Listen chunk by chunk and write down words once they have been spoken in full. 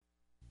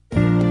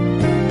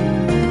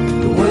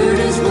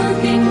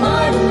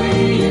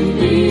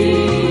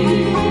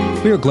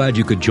We're glad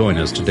you could join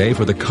us today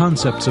for the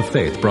Concepts of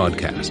Faith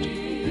broadcast.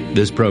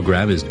 This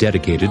program is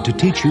dedicated to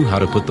teach you how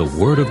to put the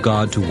Word of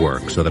God to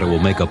work so that it will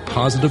make a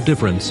positive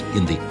difference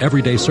in the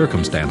everyday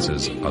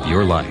circumstances of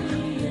your life.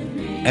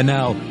 And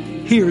now,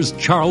 here's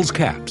Charles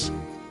Capps.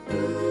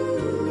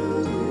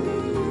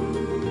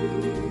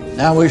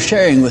 Now we're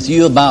sharing with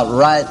you about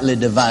rightly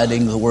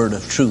dividing the word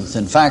of truth.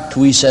 In fact,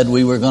 we said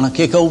we were going to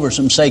kick over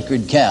some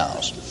sacred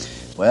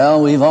cows.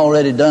 Well, we've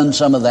already done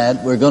some of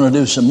that. We're going to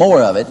do some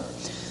more of it.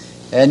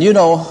 And you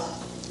know,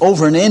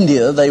 over in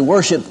India, they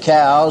worship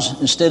cows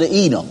instead of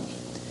eat them.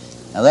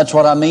 Now that's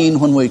what I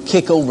mean when we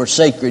kick over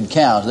sacred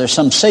cows. There's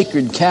some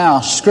sacred cow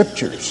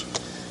scriptures,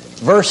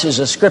 verses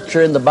of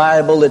scripture in the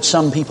Bible that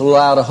some people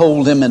allow to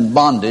hold them in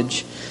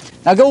bondage.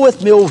 Now go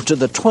with me over to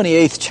the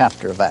 28th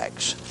chapter of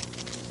Acts.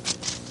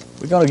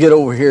 We're going to get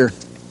over here,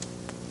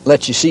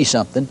 let you see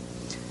something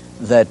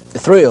that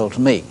thrilled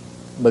me,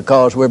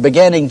 because we're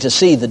beginning to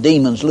see the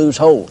demons lose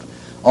hold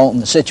on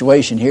the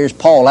situation here as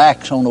Paul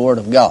acts on the Word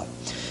of God.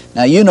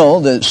 Now you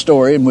know the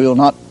story, and we'll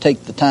not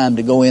take the time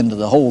to go into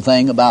the whole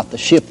thing about the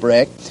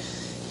shipwreck,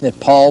 that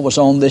Paul was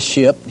on this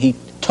ship. He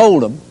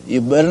told them, you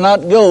better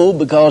not go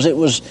because it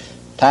was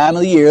time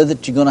of the year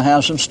that you're going to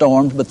have some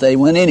storms, but they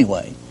went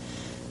anyway.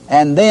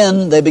 And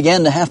then they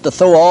began to have to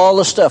throw all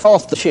the stuff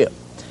off the ship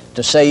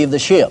to save the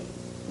ship.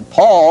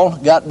 Paul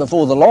got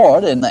before the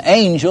Lord, and the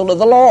angel of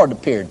the Lord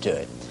appeared to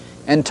him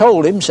and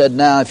told him, said,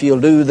 now if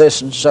you'll do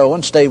this and so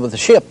and stay with the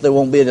ship, there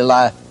won't be any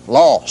life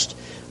lost.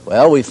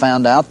 Well, we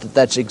found out that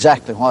that's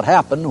exactly what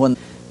happened. When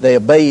they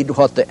obeyed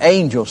what the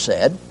angel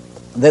said,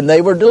 then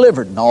they were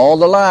delivered and all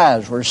the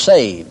lives were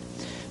saved.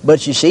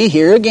 But you see,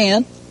 here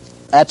again,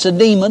 that's a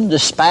demon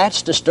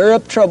dispatched to stir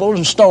up troubles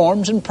and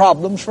storms and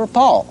problems for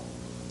Paul.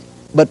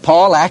 But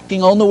Paul,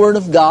 acting on the Word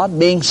of God,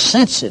 being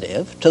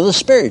sensitive to the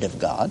Spirit of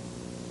God,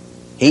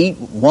 he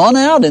won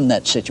out in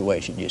that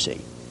situation, you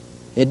see.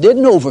 It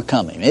didn't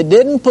overcome him. It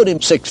didn't put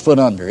him 6 foot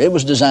under. It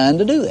was designed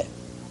to do that.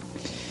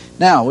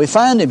 Now, we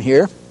find him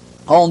here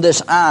on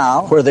this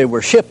isle where they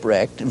were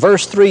shipwrecked. In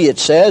verse 3 it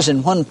says,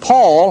 and when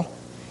Paul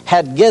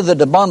had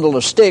gathered a bundle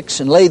of sticks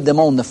and laid them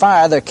on the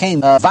fire, there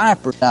came a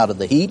viper out of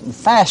the heat and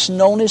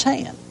fastened on his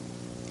hand.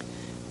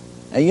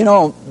 Now, you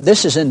know,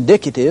 this is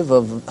indicative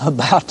of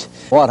about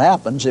what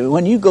happens.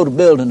 When you go to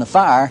building a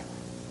fire,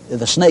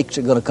 the snakes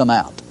are going to come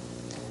out.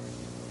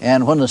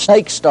 And when the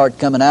snakes start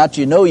coming out,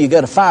 you know you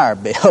got a fire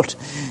built.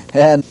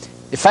 And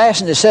it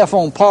fastened itself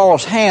on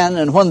Paul's hand,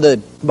 and when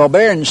the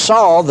barbarians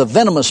saw the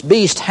venomous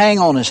beast hang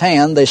on his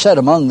hand, they said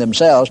among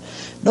themselves,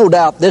 no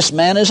doubt this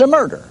man is a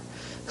murderer,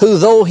 who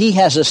though he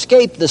has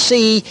escaped the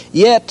sea,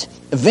 yet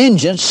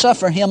vengeance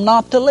suffer him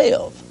not to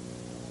live.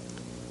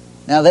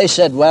 Now they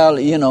said, well,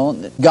 you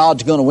know,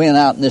 God's going to win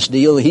out in this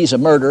deal. He's a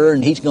murderer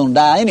and he's going to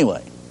die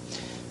anyway.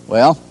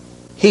 Well,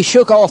 he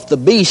shook off the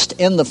beast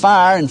in the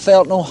fire and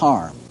felt no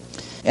harm.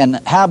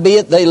 And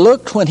howbeit they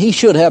looked when he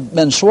should have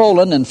been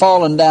swollen and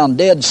fallen down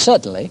dead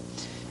suddenly.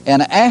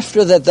 And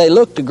after that they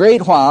looked a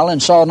great while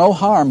and saw no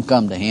harm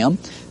come to him,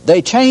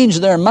 they changed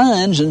their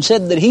minds and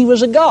said that he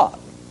was a god.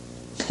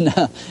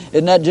 Now,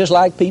 isn't that just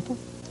like people?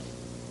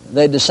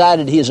 They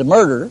decided he is a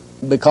murderer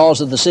because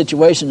of the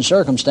situation and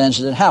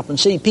circumstances that happened.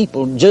 See,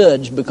 people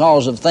judge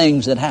because of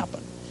things that happen.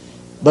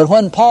 But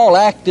when Paul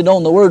acted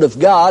on the Word of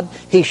God,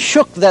 he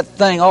shook that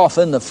thing off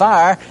in the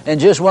fire and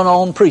just went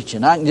on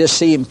preaching. I can just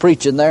see him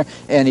preaching there,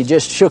 and he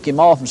just shook him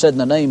off and said, in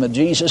the name of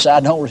Jesus, I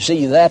don't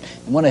receive that,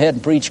 and went ahead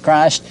and preached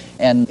Christ,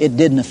 and it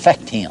didn't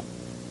affect him.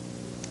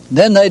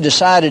 Then they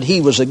decided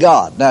he was a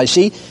god. Now you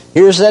see,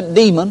 here's that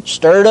demon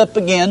stirred up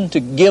again to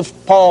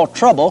give Paul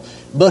trouble,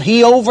 but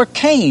he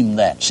overcame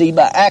that, see,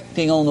 by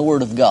acting on the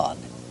Word of God.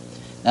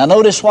 Now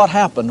notice what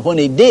happened when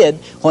he did,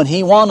 when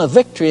he won a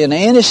victory in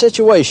any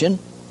situation.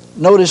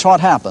 Notice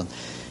what happened.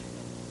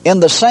 In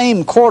the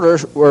same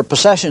quarters were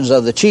possessions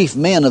of the chief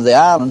men of the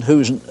island,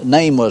 whose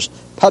name was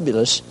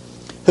Publius,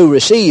 who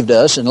received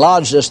us and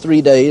lodged us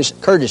 3 days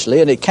courteously.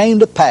 And it came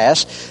to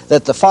pass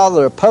that the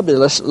father of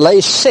Publius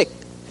lay sick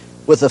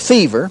with a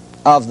fever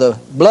of the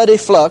bloody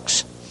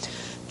flux,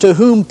 to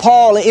whom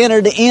Paul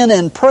entered in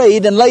and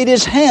prayed and laid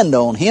his hand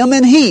on him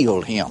and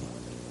healed him.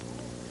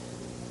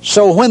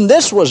 So when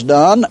this was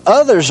done,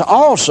 others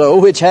also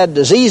which had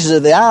diseases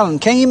of the island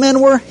came and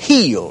were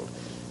healed.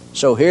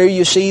 So here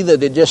you see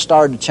that it just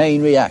started a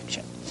chain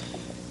reaction.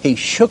 He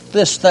shook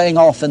this thing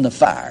off in the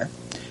fire,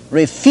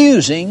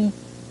 refusing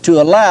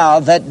to allow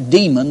that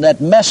demon,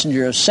 that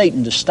messenger of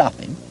Satan, to stop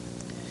him.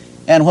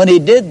 And when he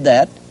did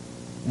that,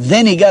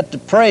 then he got to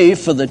pray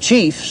for the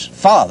chief's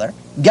father,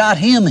 got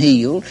him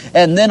healed,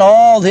 and then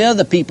all the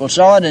other people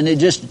saw it, and it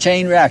just a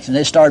chain reaction.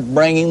 They started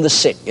bringing the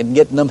sick and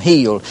getting them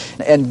healed.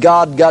 And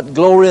God got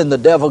glory and the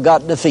devil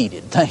got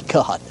defeated. Thank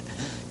God.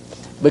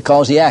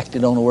 Because he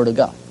acted on the Word of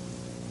God.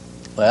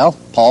 Well,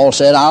 Paul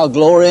said, I'll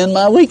glory in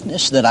my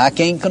weakness, that I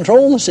can't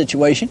control the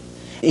situation.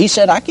 He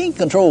said, I can't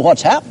control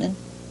what's happening.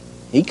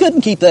 He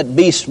couldn't keep that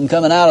beast from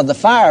coming out of the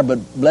fire, but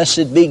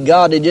blessed be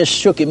God, he just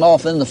shook him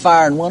off in the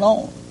fire and went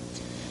on.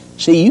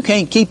 See, you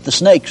can't keep the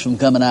snakes from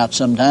coming out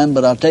sometime,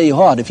 but I'll tell you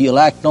what, if you'll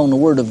act on the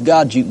Word of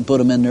God, you can put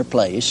them in their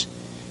place.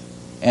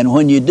 And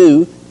when you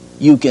do,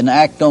 you can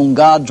act on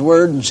God's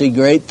Word and see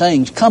great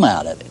things come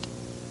out of it.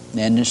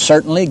 And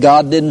certainly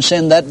God didn't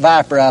send that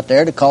viper out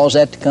there to cause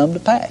that to come to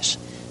pass.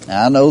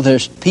 Now I know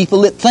there's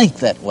people that think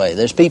that way.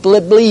 There's people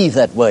that believe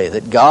that way,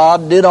 that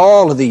God did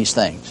all of these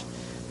things.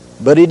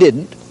 But He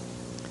didn't.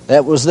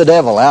 That was the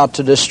devil out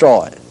to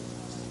destroy it.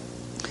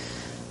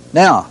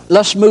 Now,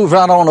 let's move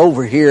right on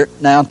over here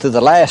now to the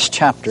last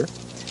chapter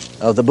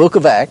of the book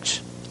of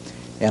Acts.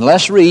 And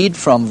let's read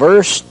from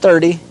verse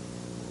 30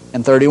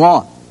 and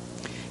 31.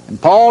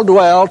 And Paul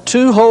dwelled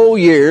 2 whole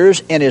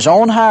years in his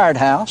own hired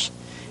house,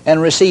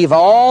 and received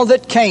all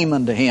that came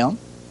unto him,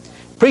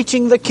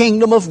 preaching the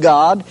kingdom of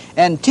God,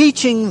 and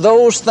teaching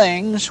those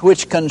things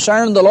which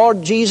concern the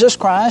Lord Jesus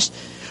Christ,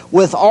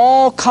 with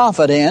all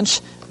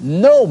confidence,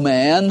 no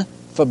man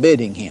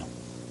forbidding him.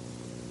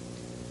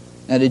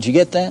 Now, did you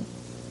get that?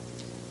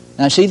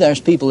 Now, see, there's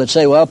people that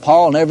say, well,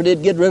 Paul never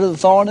did get rid of the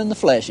thorn in the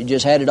flesh. He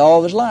just had it all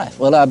of his life.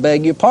 Well, I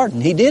beg your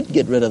pardon. He did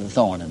get rid of the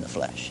thorn in the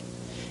flesh.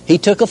 He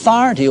took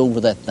authority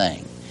over that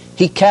thing.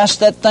 He cast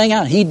that thing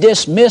out. He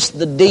dismissed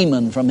the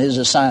demon from his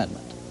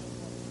assignment.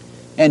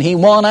 And he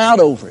won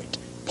out over it.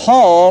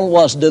 Paul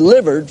was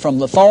delivered from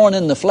the thorn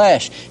in the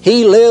flesh.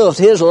 He lived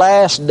his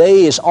last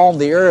days on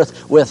the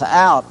earth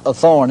without a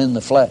thorn in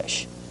the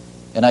flesh.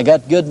 And I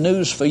got good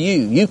news for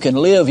you. You can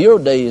live your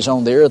days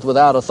on the earth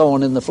without a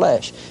thorn in the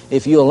flesh.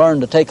 If you'll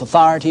learn to take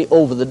authority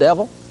over the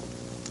devil,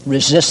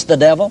 resist the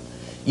devil,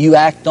 you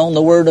act on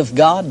the Word of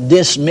God,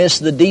 dismiss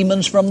the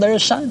demons from their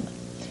assignment.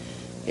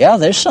 Yeah,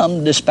 there's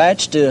some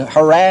dispatched to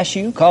harass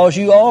you, cause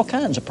you all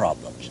kinds of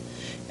problems.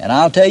 And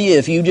I'll tell you,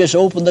 if you just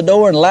open the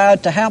door and allow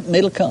it to happen,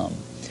 it'll come.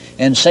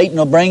 And Satan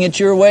will bring it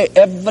your way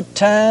every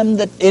time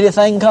that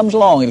anything comes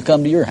along. It'll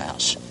come to your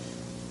house.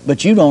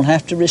 But you don't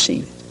have to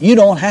receive it. You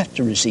don't have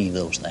to receive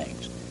those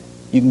things.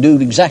 You can do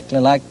it exactly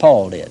like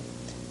Paul did.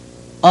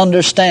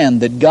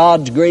 Understand that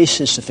God's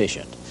grace is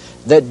sufficient.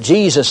 That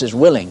Jesus is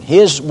willing.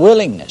 His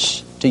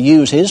willingness to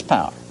use His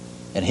power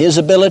and His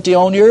ability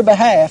on your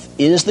behalf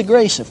is the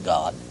grace of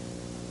God.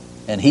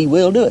 And He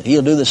will do it.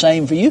 He'll do the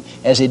same for you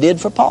as He did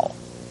for Paul.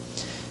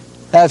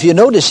 Now, if you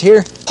notice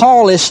here,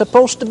 Paul is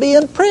supposed to be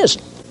in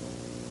prison.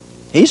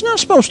 He's not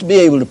supposed to be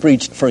able to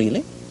preach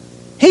freely.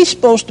 He's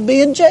supposed to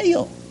be in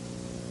jail.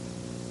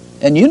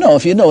 And you know,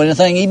 if you know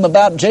anything even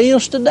about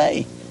jails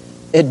today,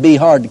 it'd be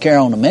hard to carry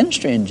on a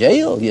ministry in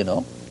jail, you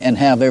know, and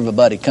have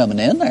everybody coming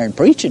in there and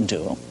preaching to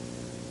them.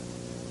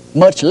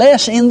 Much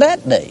less in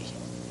that day.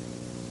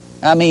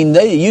 I mean,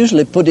 they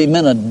usually put him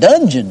in a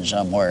dungeon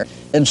somewhere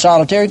in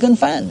solitary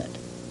confinement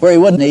where he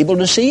wasn't able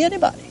to see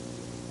anybody.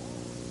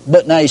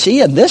 But now you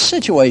see, in this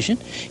situation,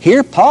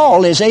 here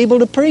Paul is able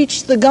to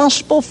preach the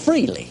gospel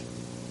freely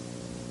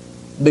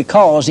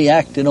because he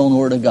acted on the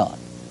Word of God.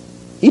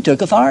 He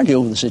took authority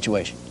over the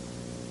situation.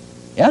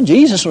 Yeah,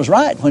 Jesus was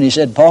right when He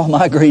said, Paul,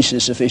 my grace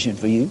is sufficient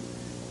for you.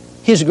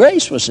 His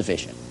grace was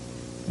sufficient.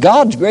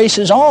 God's grace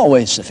is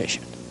always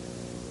sufficient.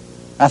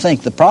 I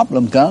think the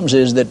problem comes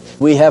is that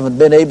we haven't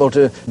been able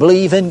to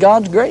believe in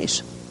God's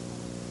grace.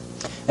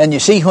 And you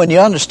see, when you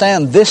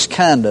understand this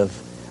kind of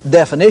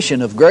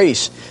definition of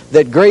grace,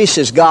 that grace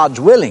is God's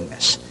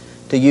willingness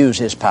to use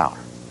His power.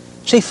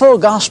 See, full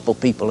gospel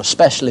people,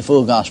 especially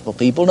full gospel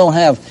people, don't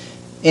have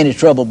any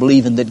trouble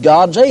believing that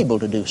God's able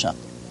to do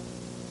something.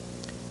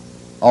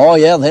 Oh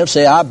yeah, they'll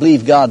say, I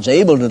believe God's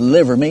able to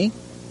deliver me.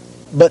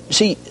 But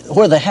see,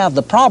 where they have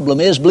the problem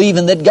is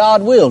believing that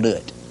God will do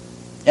it.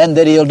 And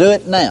that He'll do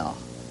it now.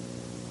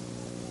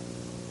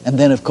 And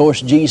then, of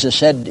course, Jesus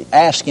said,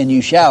 ask and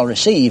you shall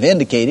receive,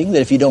 indicating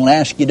that if you don't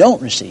ask, you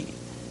don't receive.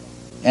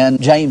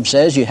 And James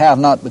says, you have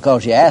not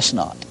because you ask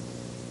not.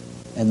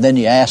 And then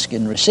you ask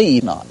and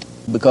receive not,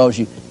 because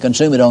you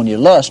consume it on your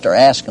lust or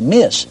ask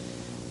amiss.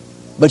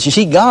 But you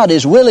see, God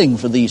is willing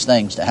for these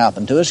things to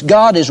happen to us.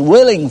 God is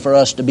willing for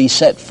us to be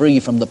set free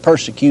from the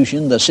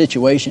persecution, the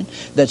situation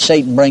that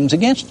Satan brings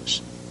against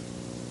us.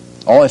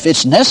 Or if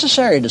it's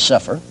necessary to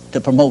suffer to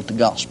promote the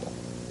gospel,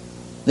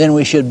 then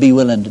we should be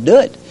willing to do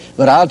it.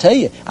 But I'll tell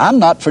you, I'm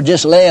not for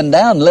just laying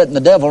down and letting the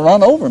devil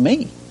run over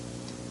me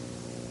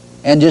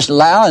and just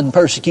allowing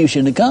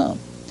persecution to come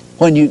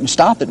when you can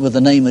stop it with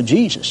the name of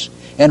Jesus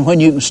and when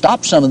you can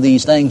stop some of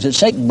these things that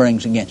Satan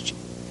brings against you.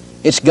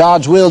 It's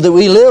God's will that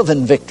we live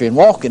in victory and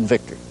walk in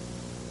victory.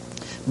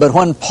 But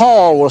when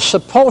Paul was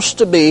supposed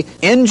to be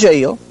in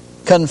jail,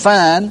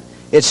 confined,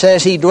 it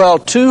says he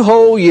dwelt 2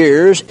 whole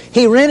years.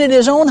 He rented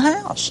his own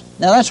house.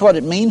 Now that's what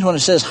it means when it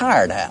says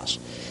hired house.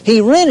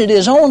 He rented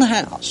his own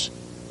house.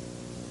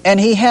 And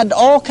he had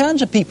all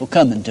kinds of people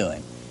coming to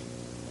him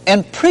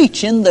and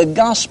preaching the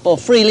gospel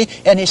freely.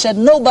 And he said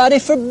nobody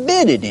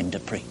forbidden him to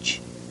preach.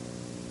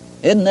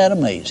 Isn't that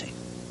amazing?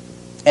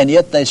 And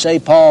yet they say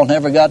Paul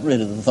never got rid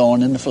of the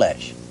thorn in the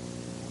flesh.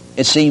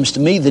 It seems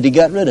to me that he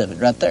got rid of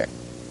it right there.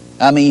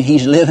 I mean,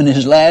 he's living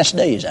his last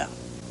days out.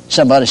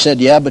 Somebody said,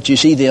 yeah, but you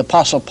see, the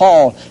Apostle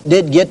Paul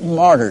did get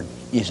martyred,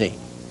 you see.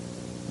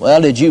 Well,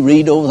 did you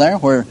read over there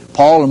where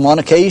Paul on one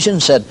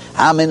occasion said,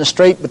 I'm in a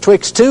strait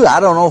betwixt two.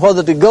 I don't know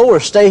whether to go or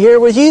stay here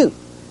with you.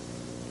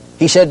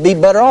 He said, be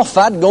better off if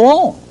I'd go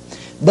on.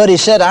 But he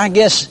said, I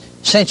guess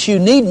Since you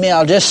need me,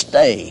 I'll just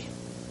stay.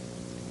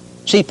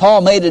 See,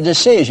 Paul made a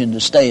decision to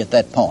stay at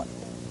that point.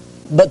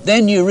 But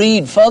then you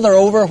read further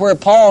over where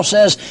Paul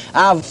says,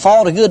 I've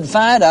fought a good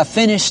fight, I've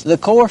finished the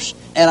course,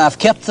 and I've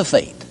kept the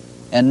faith.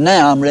 And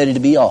now I'm ready to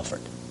be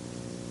offered.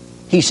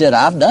 He said,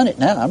 I've done it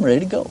now, I'm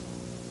ready to go.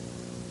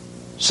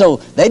 So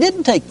they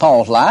didn't take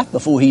Paul's life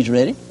before he's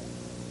ready.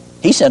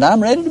 He said,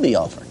 I'm ready to be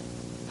offered.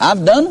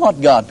 I've done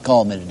what God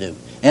called me to do.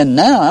 And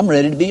now I'm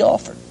ready to be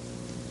offered.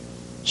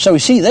 So you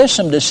see, there's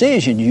some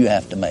decisions you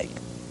have to make.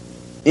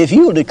 If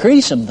you will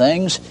decree some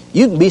things,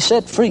 you can be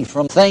set free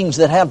from things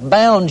that have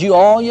bound you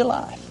all your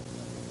life.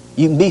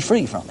 You can be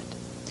free from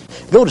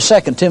it. Go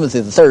to 2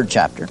 Timothy, the 3rd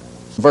chapter,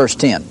 verse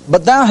 10.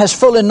 But thou hast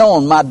fully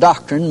known my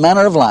doctrine,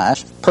 manner of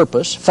life,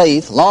 purpose,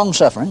 faith,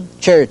 long-suffering,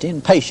 charity,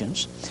 and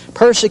patience,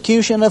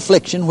 persecution,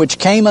 affliction, which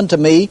came unto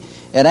me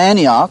at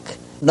Antioch.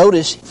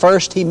 Notice,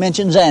 first he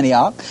mentions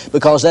Antioch,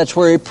 because that's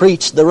where he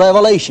preached the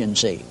revelation,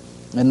 see.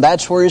 And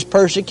that's where his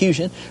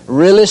persecution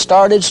really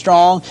started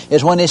strong,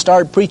 is when he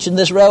started preaching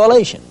this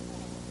revelation.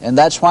 And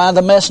that's why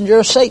the messenger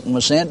of Satan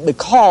was sent,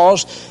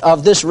 because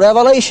of this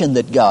revelation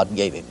that God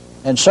gave him.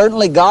 And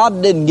certainly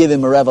God didn't give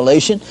him a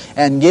revelation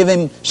and give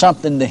him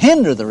something to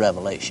hinder the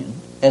revelation,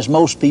 as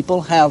most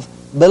people have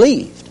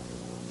believed.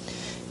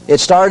 It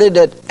started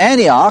at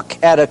Antioch,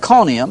 at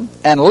Iconium,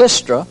 and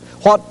Lystra,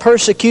 what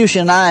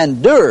persecution I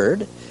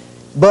endured,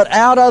 but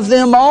out of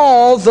them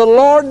all the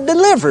Lord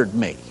delivered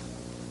me.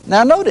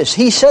 Now notice,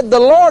 he said the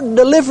Lord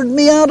delivered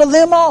me out of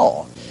them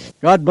all.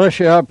 God bless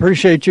you. I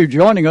appreciate you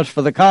joining us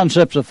for the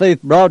Concepts of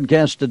Faith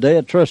broadcast today.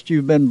 I trust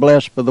you've been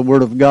blessed by the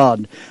Word of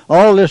God.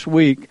 All this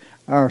week,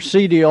 our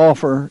CD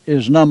offer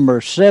is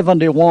number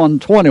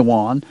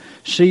 7121.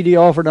 CD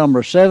offer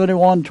number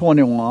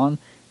 7121.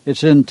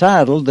 It's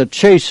entitled The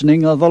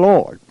Chastening of the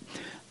Lord.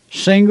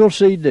 Single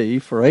CD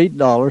for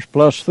 $8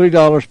 plus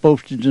 $3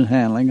 postage and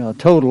handling, a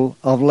total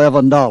of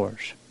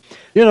 $11.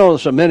 You know,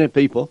 so many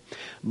people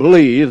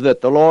believe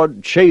that the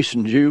Lord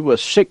chastens you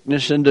with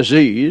sickness and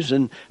disease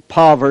and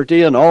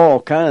poverty and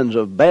all kinds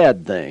of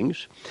bad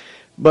things.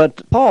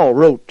 But Paul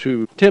wrote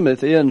to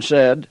Timothy and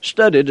said,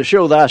 Study to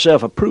show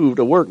thyself approved,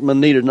 a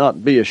workman needed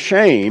not be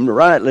ashamed,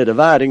 rightly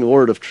dividing the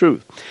word of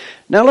truth.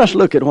 Now let's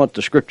look at what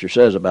the Scripture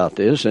says about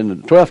this. In the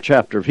 12th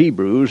chapter of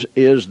Hebrews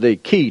is the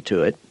key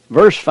to it.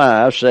 Verse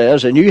 5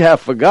 says, And you have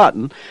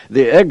forgotten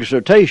the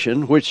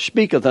exhortation which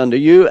speaketh unto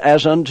you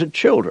as unto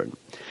children.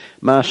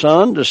 My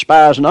son,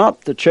 despise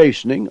not the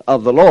chastening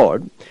of the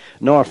Lord,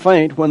 nor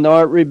faint when thou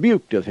art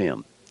rebuked of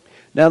him.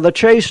 Now the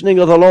chastening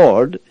of the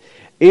Lord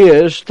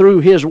is through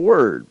his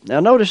word. Now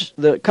notice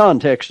the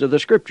context of the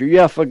Scripture.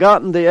 You have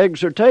forgotten the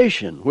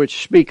exhortation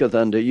which speaketh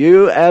unto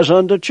you as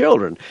unto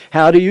children.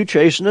 How do you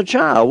chasten a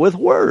child? With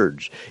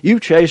words. You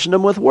chasten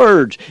them with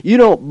words. You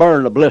don't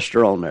burn a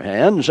blister on their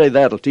hand and say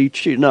that'll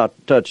teach you not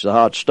to touch the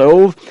hot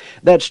stove.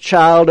 That's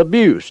child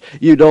abuse.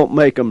 You don't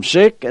make them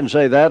sick and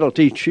say that'll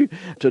teach you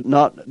to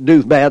not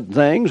do bad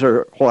things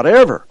or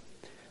whatever.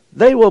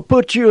 They will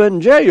put you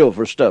in jail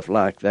for stuff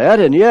like that,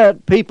 and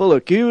yet people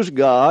accuse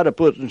God of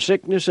putting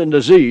sickness and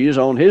disease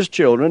on his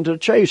children to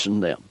chasten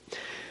them.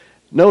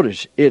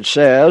 Notice, it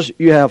says,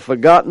 You have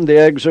forgotten the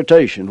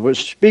exhortation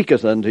which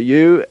speaketh unto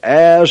you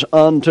as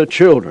unto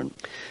children.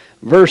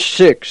 Verse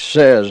 6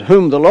 says,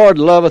 Whom the Lord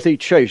loveth he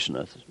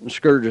chasteneth, and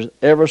scourgeth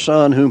every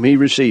son whom he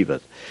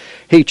receiveth.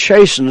 He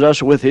chastens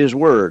us with his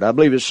word. I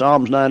believe it's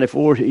Psalms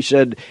 94, he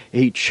said,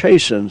 He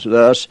chastens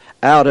us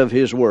out of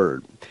his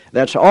word.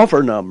 That's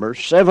offer number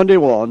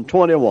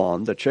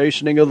 7121, The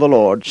Chastening of the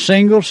Lord.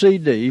 Single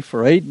CD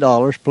for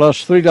 $8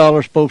 plus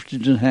 $3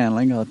 postage and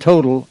handling, a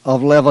total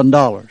of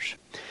 $11.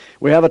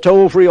 We have a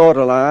toll-free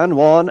order line,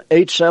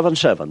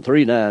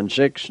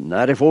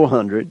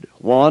 1-877-396-9400,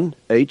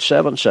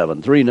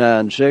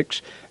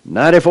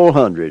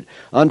 1-877-396-9400.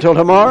 Until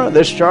tomorrow,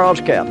 this is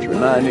Charles Capps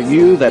reminding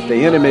you that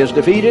the enemy is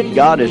defeated,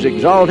 God is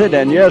exalted,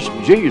 and yes,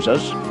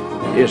 Jesus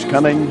is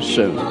coming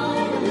soon.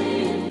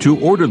 To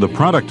order the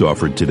product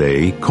offered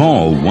today,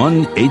 call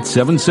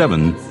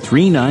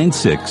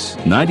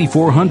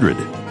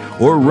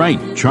 1-877-396-9400 or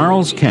write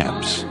Charles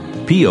Capps,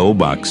 P.O.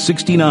 Box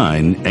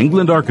 69,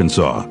 England,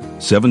 Arkansas,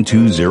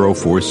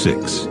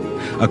 72046.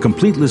 A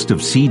complete list of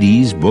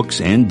CDs, books,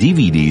 and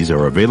DVDs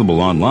are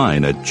available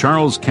online at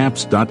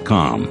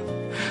charlescapps.com.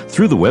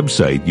 Through the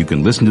website, you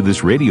can listen to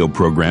this radio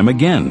program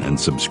again and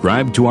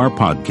subscribe to our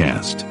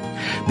podcast.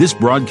 This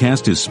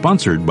broadcast is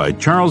sponsored by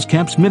Charles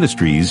Capps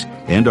Ministries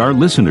and our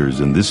listeners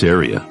in this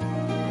area.